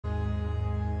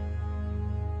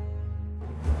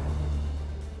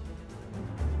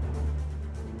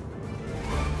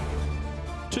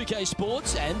2K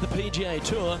Sports and the PGA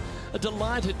Tour are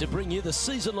delighted to bring you the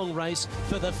season-long race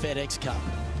for the FedEx Cup.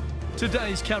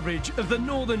 Today's coverage of the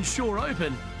Northern Shore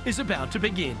Open is about to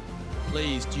begin.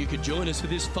 Pleased you could join us for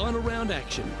this final round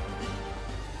action.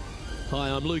 Hi,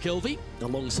 I'm Luke Elvey,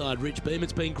 alongside Rich Beam.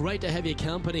 It's been great to have your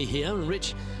company here. And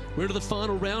Rich, we're into the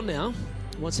final round now.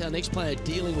 What's our next player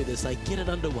dealing with as they get it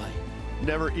underway?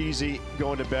 Never easy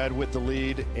going to bed with the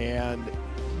lead, and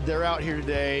they're out here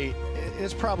today.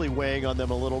 It's probably weighing on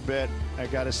them a little bit. I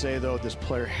got to say, though, this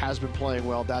player has been playing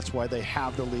well. That's why they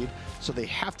have the lead. So they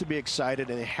have to be excited,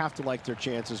 and they have to like their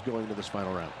chances going into this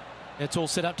final round. It's all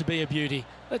set up to be a beauty.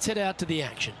 Let's head out to the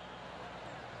action.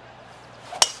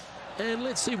 And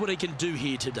let's see what he can do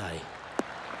here today.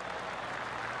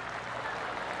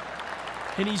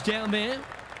 And he's down there.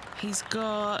 He's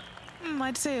got,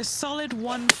 I'd say, a solid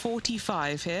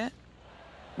 145 here.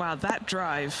 Wow, that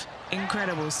drive,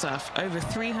 incredible stuff. Over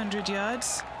 300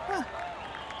 yards. Huh.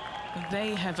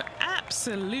 They have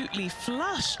absolutely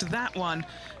flushed that one.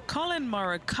 Colin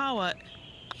Morikawa,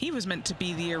 he was meant to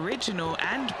be the original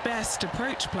and best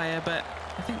approach player, but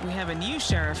I think we have a new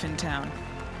sheriff in town.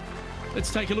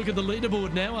 Let's take a look at the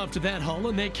leaderboard now after that hole,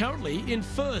 and they're currently in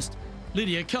first.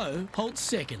 Lydia Ko holds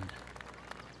second.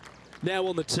 Now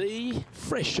on the tee,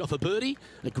 fresh off a birdie,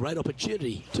 a great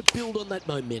opportunity to build on that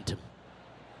momentum.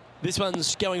 This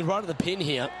one's going right at the pin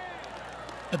here.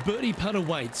 A birdie putt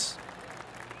awaits.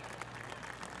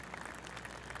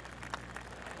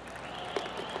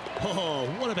 Oh,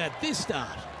 what about this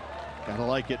start? Gotta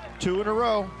like it. 2 in a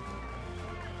row.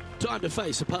 Time to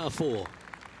face a par 4.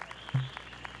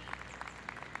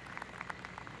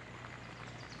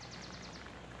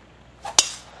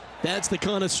 That's the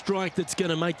kind of strike that's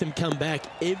going to make them come back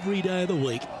every day of the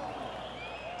week.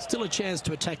 Still a chance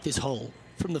to attack this hole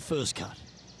from the first cut.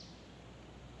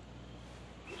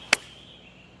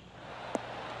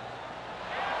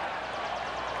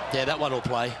 Yeah, that one will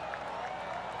play.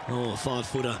 Oh, a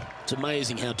 5-footer. It's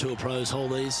amazing how tour pros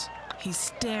hold these. He's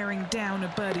staring down a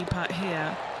birdie putt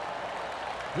here.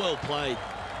 Well played.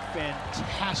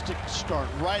 Fantastic start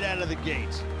right out of the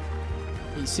gate.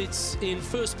 He sits in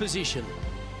first position.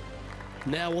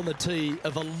 Now on the tee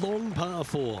of a long par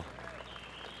 4.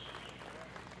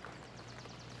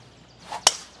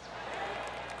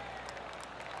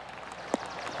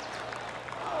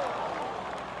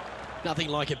 Nothing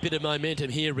like a bit of momentum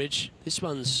here, Rich. This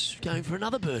one's going for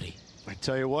another birdie. I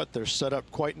tell you what, they're set up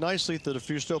quite nicely through the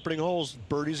first opening holes.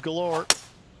 Birdies galore.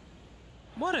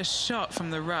 What a shot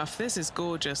from the rough. This is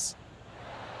gorgeous.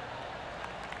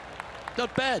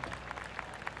 Not bad.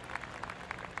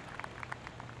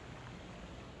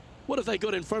 What have they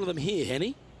got in front of them here,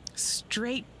 Henny?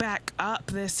 Straight back up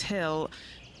this hill.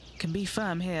 Can be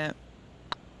firm here.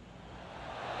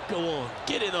 Go on,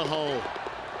 get in the hole.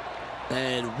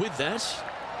 And with that,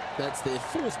 that's their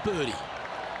 4th birdie.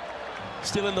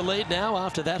 Still in the lead now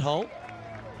after that hole.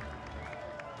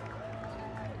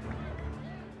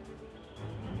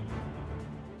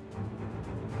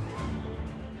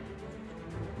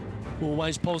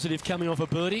 Always positive coming off a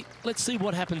birdie. Let's see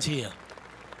what happens here.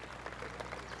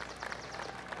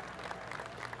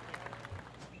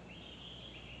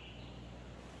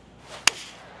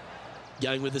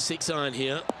 Going with the 6-iron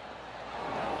here.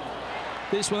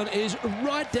 This one is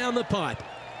right down the pipe.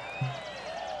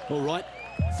 All right,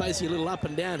 facing a little up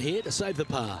and down here to save the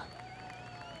par.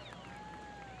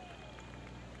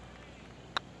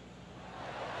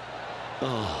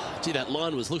 Oh, gee, that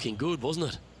line was looking good,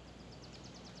 wasn't it?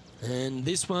 And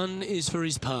this one is for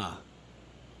his par.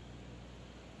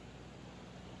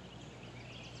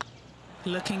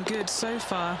 Looking good so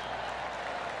far.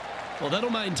 Well, that'll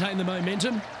maintain the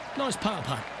momentum. Nice par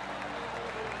putt.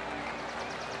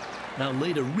 Our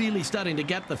leader really starting to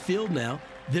gap the field now.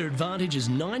 Their advantage is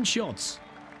 9 shots.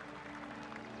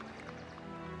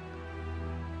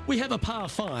 We have a par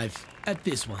 5 at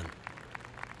this one.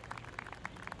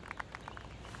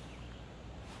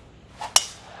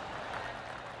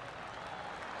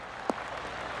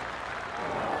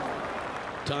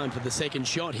 Time for the second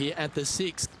shot here at the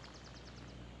 6th.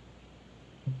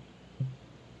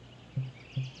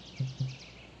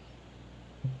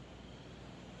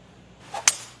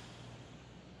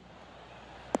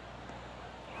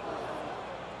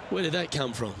 Where did that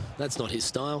come from? That's not his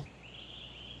style.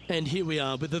 And here we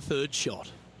are with the 3rd shot.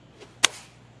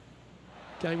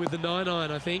 Going with the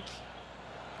 9-iron, I think.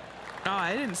 Oh,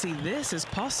 I didn't see this as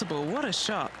possible. What a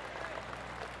shot.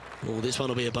 Oh, this one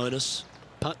will be a bonus.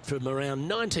 Putt from around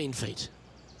 19 feet.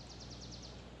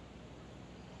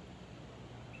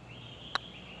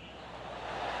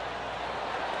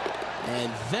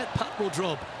 And that putt will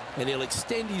drop, and he'll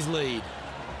extend his lead.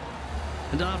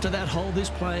 And after that hole, this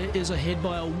player is ahead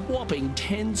by a whopping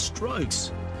 10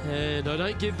 strokes. And I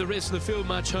don't give the rest of the field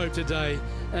much hope today.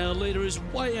 Our leader is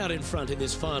way out in front in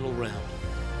this final round.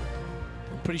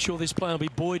 I'm pretty sure this player will be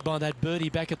buoyed by that birdie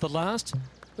back at the last.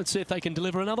 Let's see if they can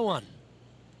deliver another one.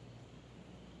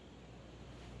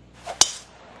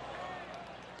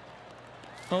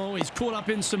 Oh, he's caught up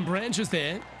in some branches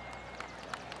there.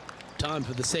 Time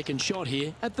for the second shot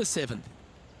here at the 7th.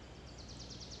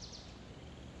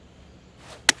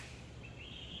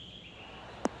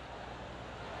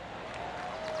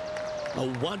 A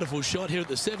wonderful shot here at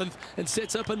the 7th and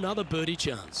sets up another birdie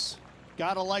chance.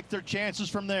 Gotta like their chances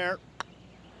from there.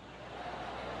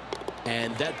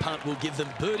 And that putt will give them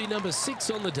birdie number 6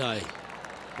 on the day.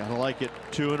 Gotta like it.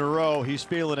 2 in a row. He's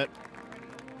feeling it.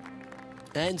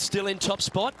 And still in top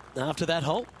spot after that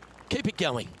hole. Keep it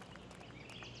going.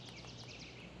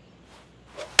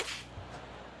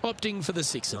 Opting for the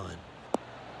 6 iron.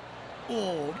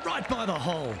 Oh, right by the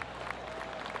hole.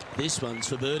 This one's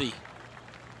for birdie.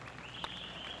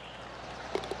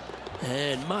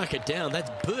 And mark it down. That's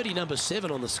birdie number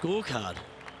 7 on the scorecard.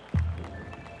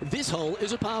 This hole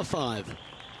is a par 5.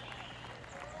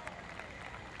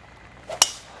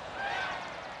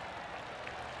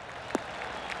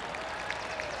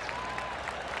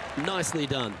 Nicely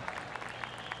done.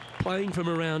 Playing from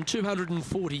around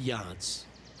 240 yards.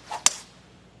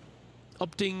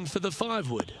 Opting for the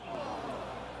 5 wood.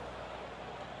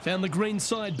 Found the green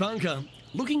side bunker.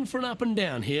 Looking for an up and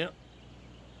down here.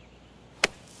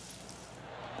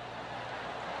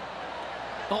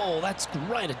 Oh, that's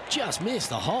great. It just missed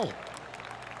the hole.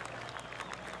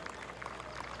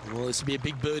 Well, this will be a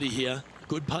big birdie here.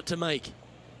 Good putt to make.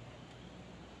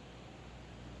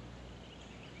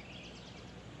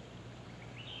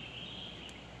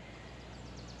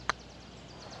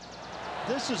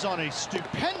 This is on a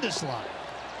stupendous line.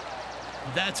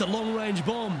 That's a long-range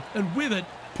bomb, and with it,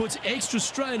 puts extra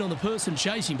strain on the person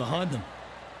chasing behind them.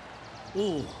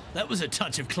 Oh, that was a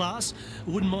touch of class.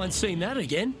 Wouldn't mind seeing that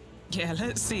again. Yeah,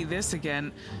 let's see this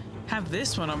again. Have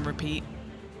this one on repeat.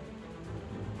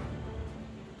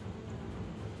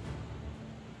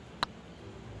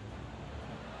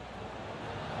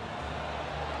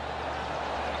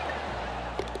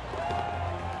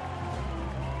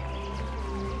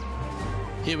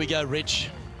 Here we go, Rich.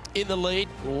 In the lead,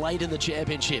 late in the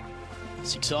championship.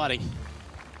 It's exciting.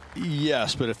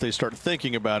 Yes, but if they start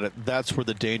thinking about it, that's where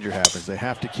the danger happens. They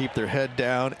have to keep their head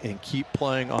down and keep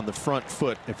playing on the front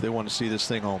foot if they want to see this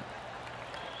thing home.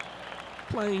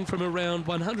 Playing from around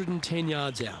 110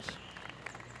 yards out.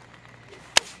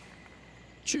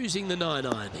 Choosing the 9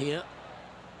 iron here.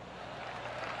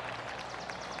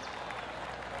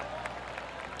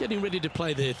 Getting ready to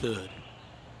play their 3rd.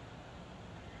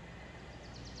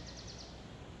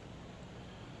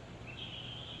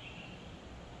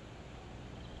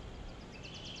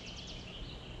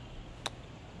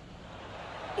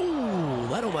 Ooh,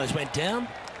 that almost went down.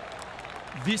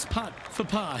 This putt for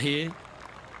par here.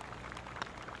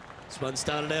 This one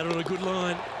started out on a good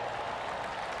line.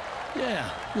 Yeah,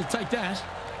 we'll take that.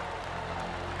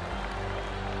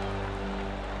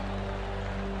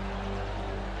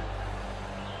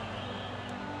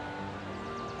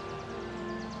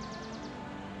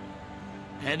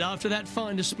 And after that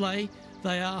fine display,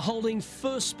 they are holding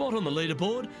first spot on the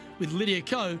leaderboard, with Lydia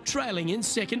Ko trailing in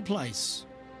 2nd place.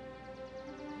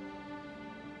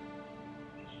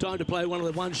 Time to play one of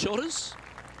the one-shotters.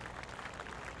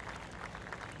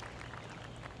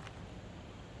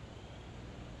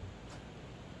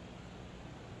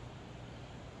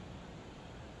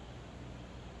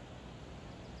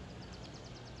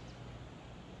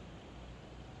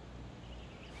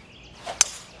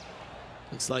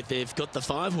 Looks like they've got the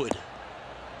 5 wood.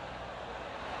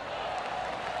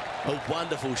 A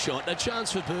wonderful shot. A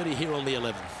chance for birdie here on the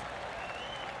 11th.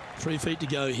 3 feet to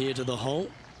go here to the hole.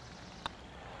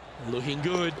 Looking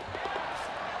good.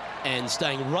 And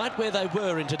staying right where they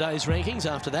were in today's rankings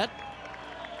after that.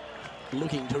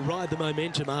 Looking to ride the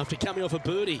momentum after coming off a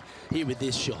birdie here with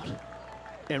this shot.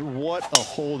 And what a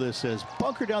hole this is.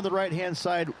 Bunker down the right-hand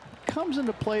side comes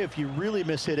into play if you really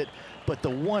mishit it, but the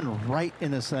one right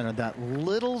in the center, that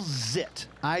little zit,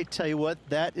 I tell you what,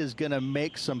 that is going to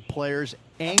make some players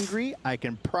angry. I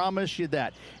can promise you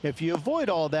that. If you avoid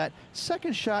all that,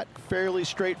 second shot, fairly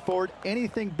straightforward.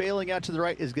 Anything bailing out to the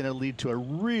right is going to lead to a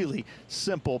really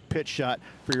simple pitch shot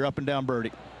for your up and down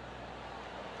birdie.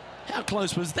 How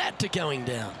close was that to going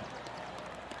down?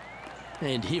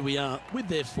 And here we are with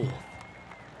their 4th.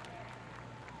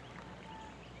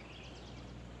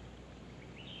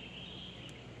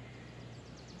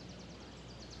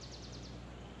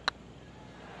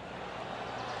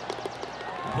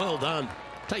 Well done.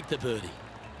 Take the birdie.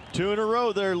 2 in a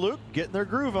row there, Luke, getting their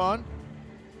groove on.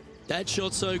 That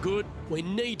shot's so good, we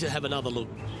need to have another look.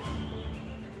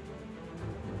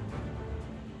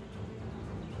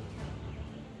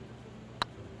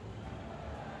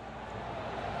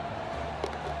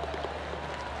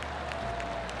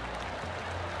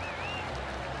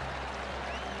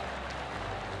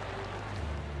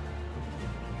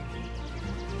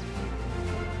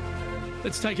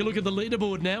 Let's take a look at the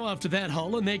leaderboard now after that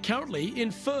hole, and they're currently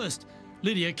in first.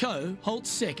 Lydia Ko holds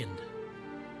second.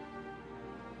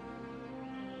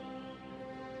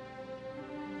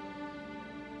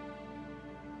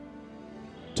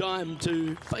 Time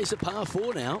to face a par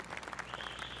 4 now.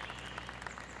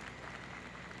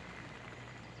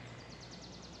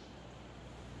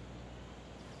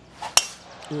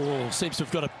 Oh, seems to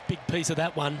have got a big piece of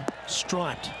that one.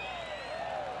 Striped.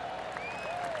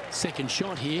 Second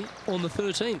shot here on the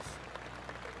 13th.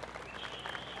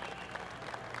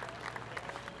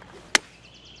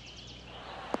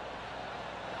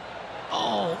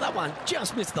 Oh, that one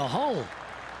just missed the hole.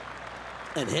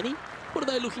 And Henny, what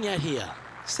are they looking at here?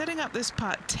 Setting up this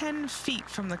putt 10 feet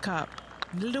from the cup.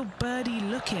 Little birdie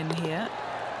look in here.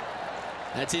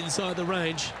 That's inside the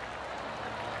range.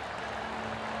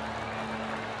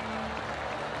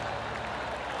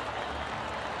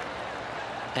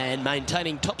 And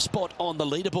maintaining top spot on the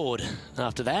leaderboard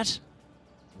after that.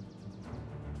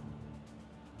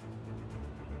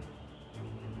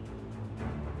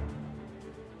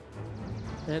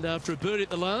 And after a birdie at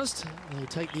the last, they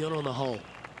take the honour on the hole.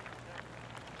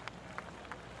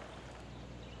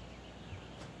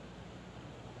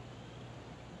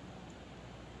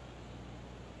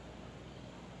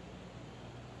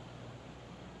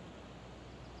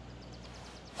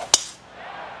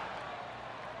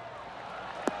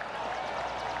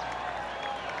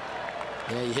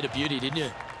 Yeah, you hit a beauty, didn't you?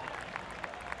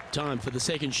 Time for the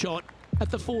second shot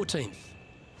at the 14th.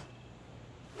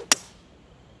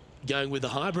 Going with the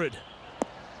hybrid.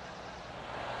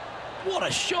 What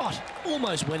a shot!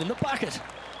 Almost went in the bucket.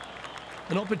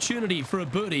 An opportunity for a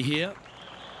birdie here.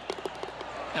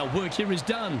 Our work here is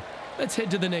done. Let's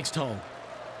head to the next hole.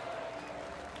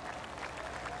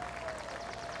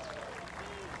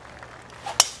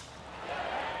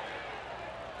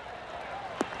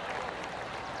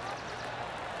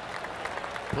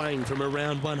 Playing from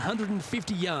around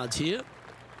 150 yards here.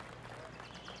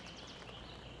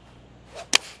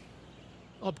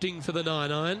 Opting for the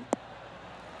 9-iron.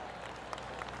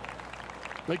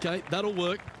 Okay, that'll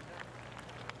work.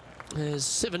 There's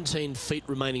 17 feet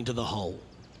remaining to the hole.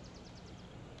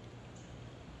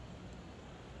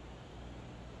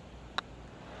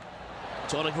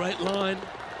 It's on a great line.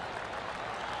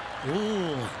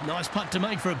 Ooh, nice putt to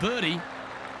make for a birdie.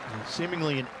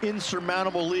 Seemingly an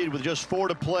insurmountable lead with just 4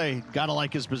 to play. Gotta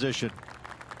like his position.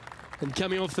 And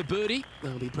coming off the birdie,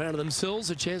 they'll be proud of themselves,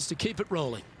 a chance to keep it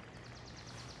rolling.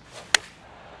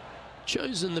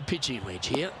 Chosen the pitching wedge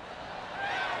here.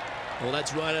 Well,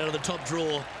 that's right out of the top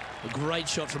draw. A great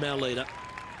shot from our leader.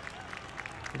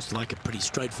 Looks like a pretty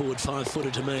straightforward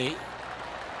 5-footer to me.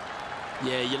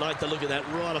 Yeah, you like the look of that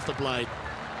right off the blade.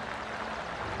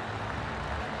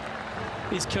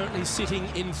 He's currently sitting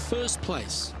in first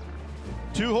place.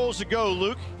 2 holes to go,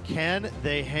 Luke. Can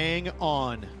they hang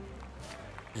on?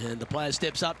 And the player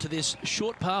steps up to this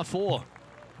short par 4.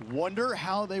 Wonder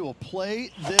how they will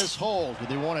play this hole. Do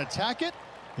they want to attack it?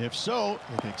 If so,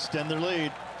 they can extend their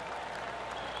lead.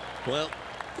 Well,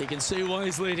 you can see why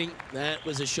he's leading. That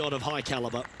was a shot of high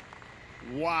caliber.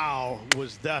 Wow,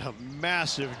 was that a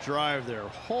massive drive there.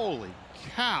 Holy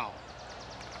cow.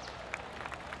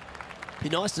 Be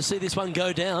nice to see this one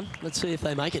go down. Let's see if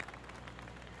they make it.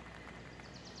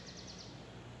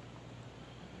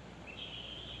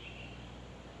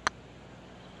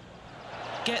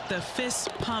 Get the fist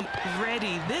pump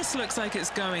ready. This looks like it's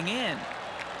going in.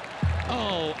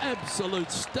 Oh,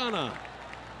 absolute stunner.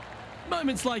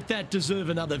 Moments like that deserve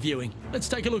another viewing. Let's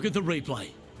take a look at the replay.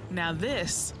 Now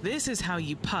this is how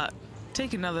you putt.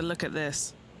 Take another look at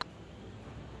this.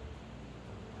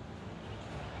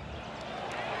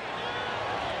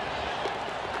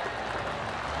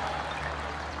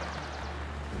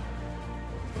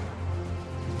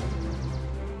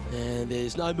 And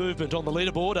there's no movement on the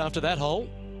leaderboard after that hole.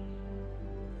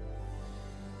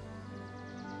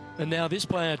 And now this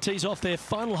player tees off their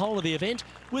final hole of the event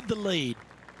with the lead.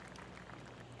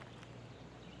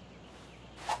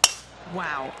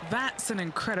 Wow, that's an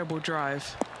incredible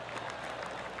drive.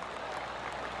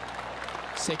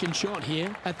 Second shot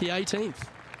here at the 18th.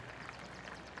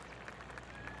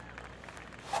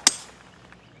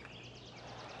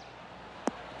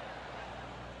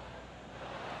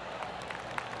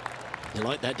 You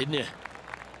like that, didn't you?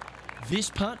 This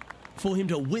putt for him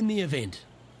to win the event.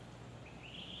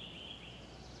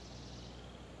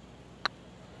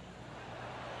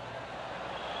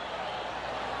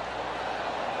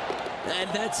 And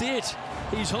that's it.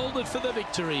 He's holed it for the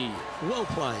victory. Well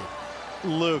played.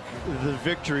 Luke, the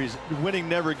victories, winning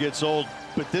never gets old,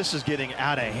 but this is getting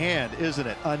out of hand, isn't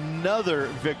it? Another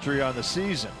victory on the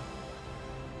season.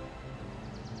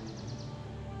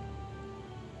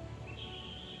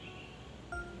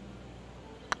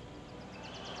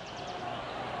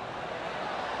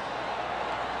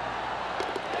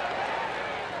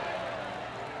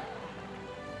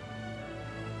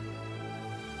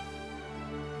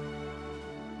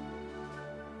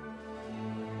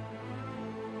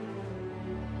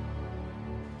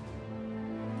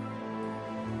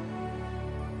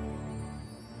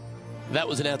 That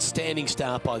was an outstanding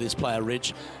start by this player,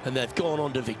 Rich, and they've gone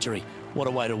on to victory. What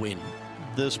a way to win.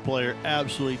 This player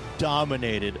absolutely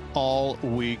dominated all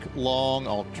week long,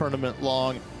 all tournament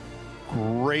long.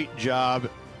 Great job.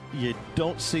 You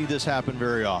don't see this happen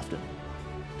very often.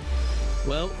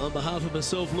 Well, on behalf of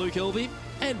myself, Luke Elvey,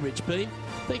 and Rich Beam,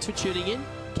 thanks for tuning in.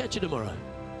 Catch you tomorrow.